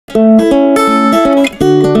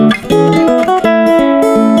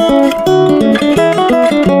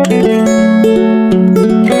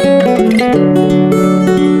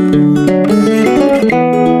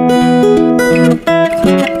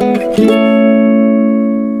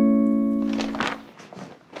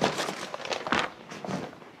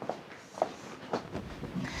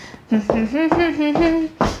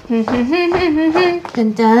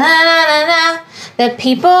The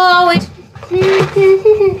people always.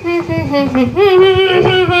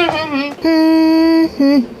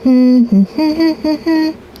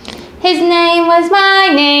 His name was my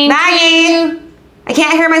name. Maggie! I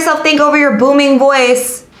can't hear myself think over your booming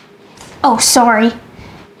voice. Oh, sorry.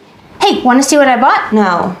 Hey, want to see what I bought?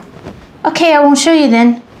 No. Okay, I won't show you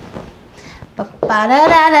then.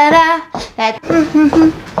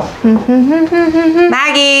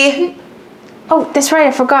 Maggie! Oh, that's right,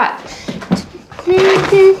 I forgot. Maggie!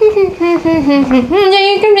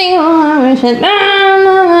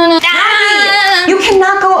 You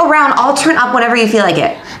cannot go around all turn up whenever you feel like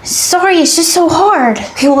it. Sorry, it's just so hard.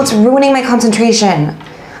 Okay, well, it's ruining my concentration.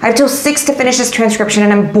 I have till 6 to finish this transcription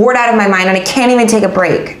and I'm bored out of my mind and I can't even take a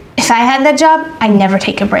break. If I had that job, I'd never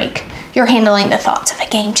take a break. You're handling the thoughts of a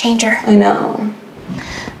game changer. I know.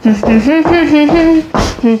 Say,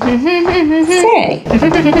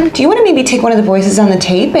 do you want to maybe take one of the voices on the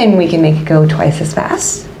tape and we can make it go twice as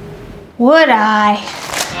fast? Would I?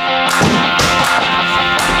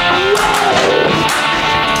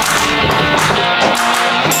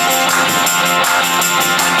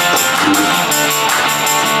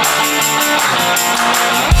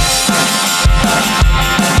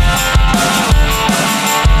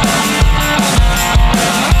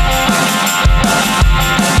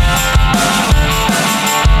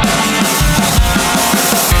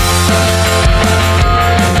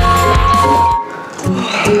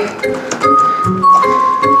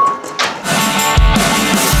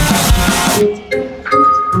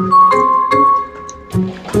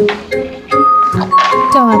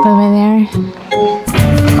 Go up over there.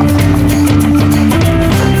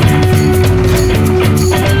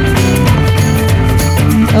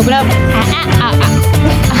 Open up.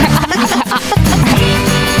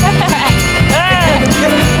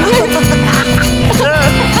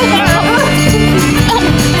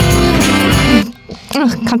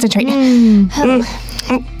 Concentrate. Let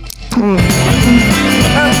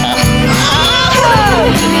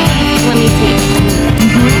me see.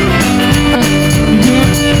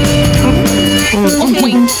 Oh,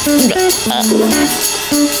 wait.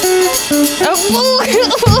 That's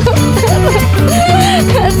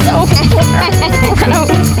so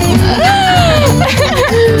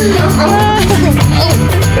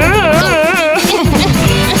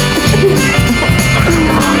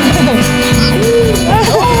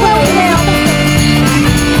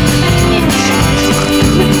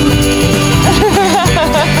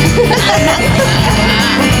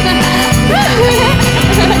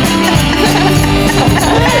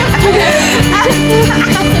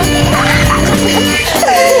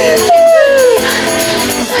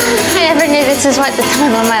This is what the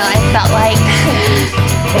time of my life felt like.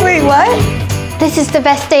 Wait, what? This is the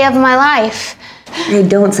best day of my life. Hey,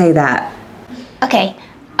 don't say that. Okay,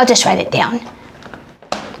 I'll just write it down.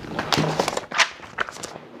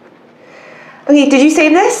 Okay, did you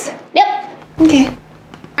save this? Yep. Okay.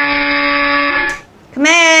 Come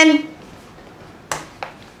in.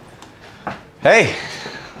 Hey,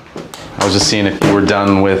 I was just seeing if you were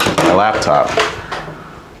done with my laptop.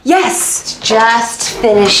 Yes, just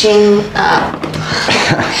finishing up.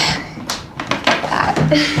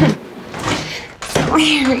 So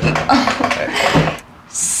here we go.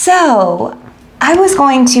 So, I was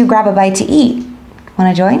going to grab a bite to eat. Want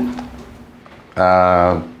to join?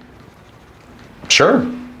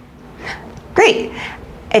 Sure. Great.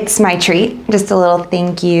 It's my treat. Just a little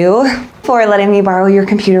thank you for letting me borrow your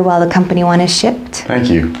computer while the company one is shipped. Thank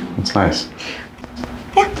you. That's nice.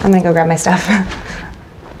 Yeah, I'm gonna go grab my stuff.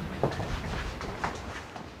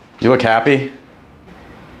 You look happy.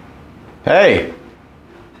 Hey.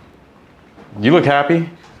 You look happy.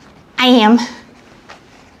 I am.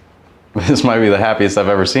 This might be the happiest I've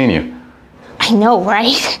ever seen you. I know,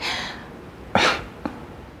 right?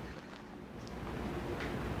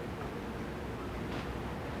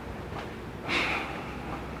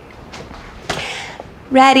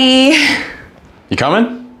 Ready? You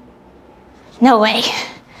coming? No way.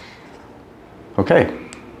 Okay.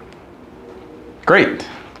 Great.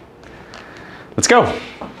 Let's go.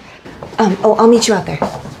 Oh, I'll meet you out there.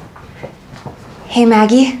 Hey,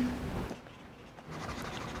 Maggie.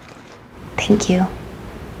 Thank you.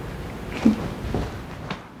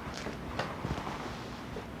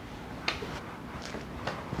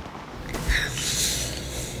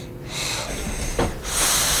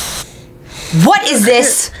 What is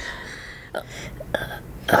this?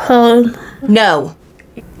 Home. No.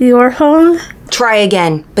 Your home? Try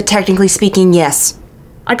again, but technically speaking, yes.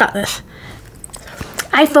 I got this.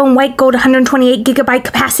 iPhone white gold 128 gigabyte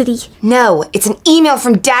capacity. No, it's an email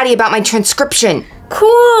from Daddy about my transcription.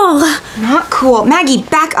 Cool. Not cool. Maggie,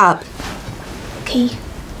 back up. Okay.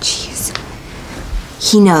 Jeez.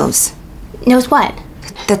 He knows. Knows what?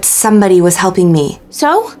 That somebody was helping me.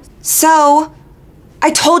 So? So,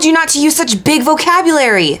 I told you not to use such big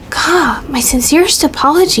vocabulary. God, my sincerest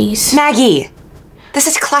apologies. Maggie, this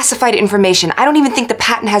is classified information. I don't even think the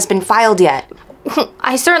patent has been filed yet.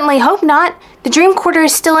 I certainly hope not. The dreamcorder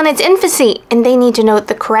is still in its infancy, and they need to know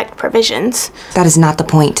the correct provisions. That is not the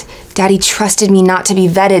point. Daddy trusted me not to be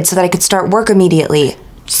vetted so that I could start work immediately.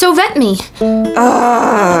 So vet me.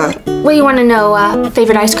 What do you want to know?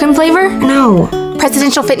 Favorite ice cream flavor? No.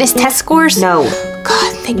 Presidential fitness test scores? No.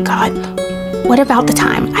 God, thank God. What about the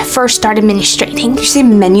time I first started menstruating? Did you say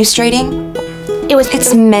menustrating?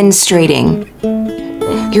 It's menstruating.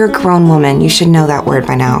 You're a grown woman. You should know that word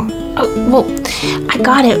by now. Oh, well, I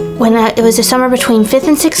got it when it was the summer between 5th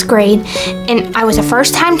and 6th grade, and I was a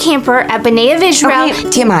first-time camper at B'nai of Israel. Okay,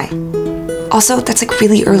 TMI. Also, that's like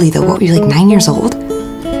really early though. What were you, like 9 years old?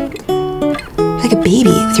 You're like a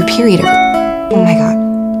baby with your period. Oh my god.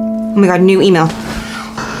 Oh my god, new email.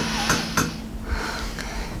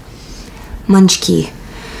 Munchkey.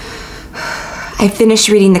 I finished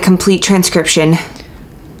reading the complete transcription.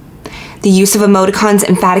 The use of emoticons,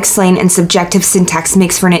 emphatic slang, and subjective syntax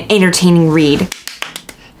makes for an entertaining read.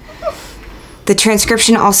 The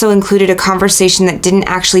transcription also included a conversation that didn't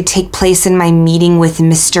actually take place in my meeting with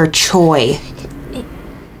Mr. Choi.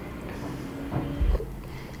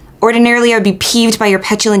 Ordinarily, I would be peeved by your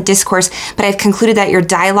petulant discourse, but I've concluded that your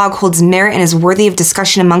dialogue holds merit and is worthy of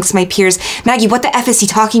discussion amongst my peers. Maggie, what the F is he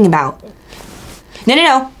talking about?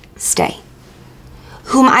 No. Stay.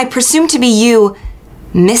 Whom I presume to be you,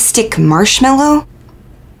 Mystic Marshmallow,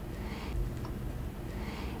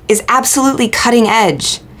 is absolutely cutting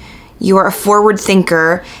edge. You are a forward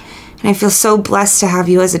thinker, and I feel so blessed to have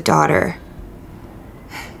you as a daughter.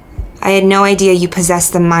 I had no idea you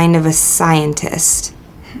possessed the mind of a scientist.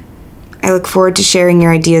 I look forward to sharing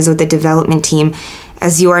your ideas with the development team,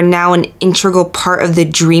 as you are now an integral part of the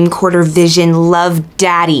Dreamcorder vision. Love,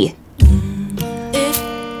 Daddy.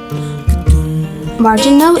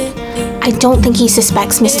 Margin note, I don't think he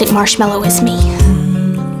suspects Mystic Marshmallow is me.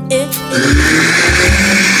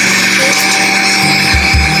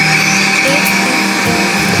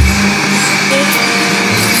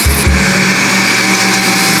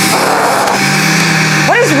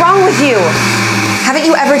 What is wrong with you? Haven't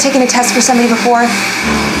you ever taken a test for somebody before?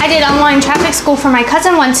 I did online traffic school for my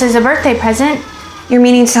cousin once as a birthday present. You're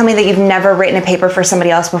meaning to tell me that you've never written a paper for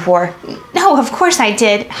somebody else before? No, of course I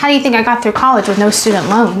did. How do you think I got through college with no student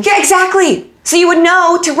loans? Yeah, exactly. So you would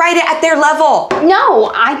know to write it at their level.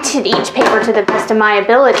 No, I did each paper to the best of my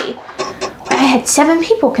ability. I had 7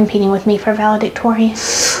 people competing with me for valedictorian.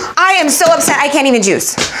 I am so upset I can't even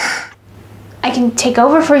juice. I can take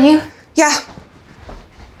over for you. Yeah.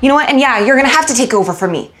 You know what? And yeah, you're gonna have to take over for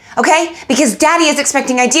me, okay? Because Daddy is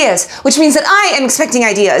expecting ideas, which means that I am expecting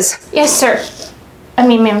ideas. Yes, sir. I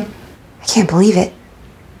mean, ma'am. I can't believe it.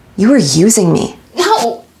 You were using me.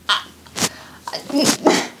 No.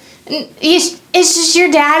 It's just your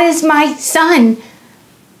dad is my son.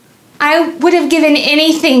 I would have given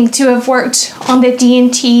anything to have worked on the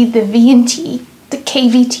D&T, the V&T, the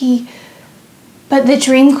KVT. But the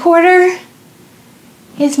Dreamcorder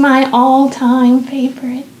is my all-time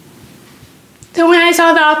favorite. So when I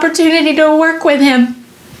saw the opportunity to work with him,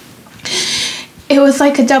 it was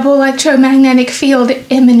like a double electromagnetic field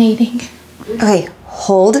emanating. Okay,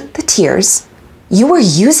 hold the tears. You were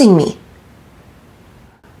using me.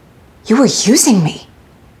 You were using me.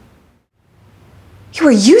 You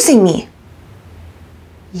were using me.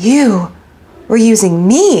 You were using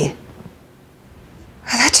me.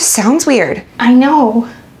 That just sounds weird. I know.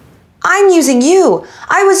 I'm using you.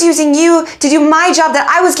 I was using you to do my job that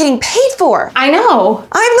I was getting paid for. I know.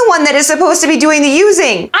 I'm the one that is supposed to be doing the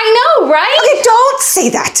using. I know, right? Okay, don't say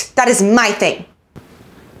that. That is my thing.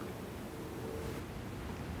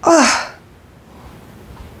 Ugh.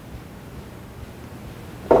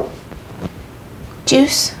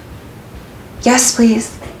 Juice? Yes,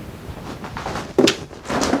 please.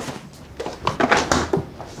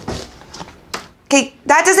 Okay,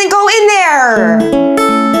 that doesn't go in there.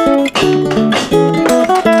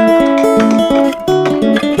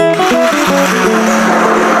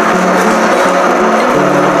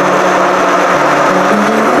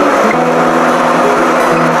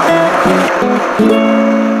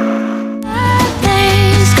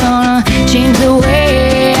 Nothing's gonna change the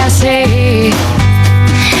way I say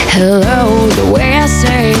hello, the way I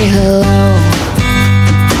say hello.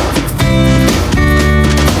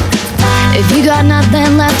 If you got nothing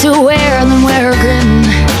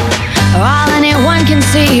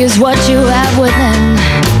sees what you have within.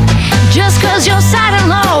 Just 'cause you're sad and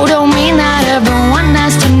low don't mean that everyone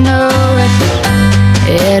has to know it.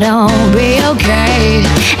 It'll be okay,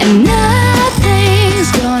 and nothing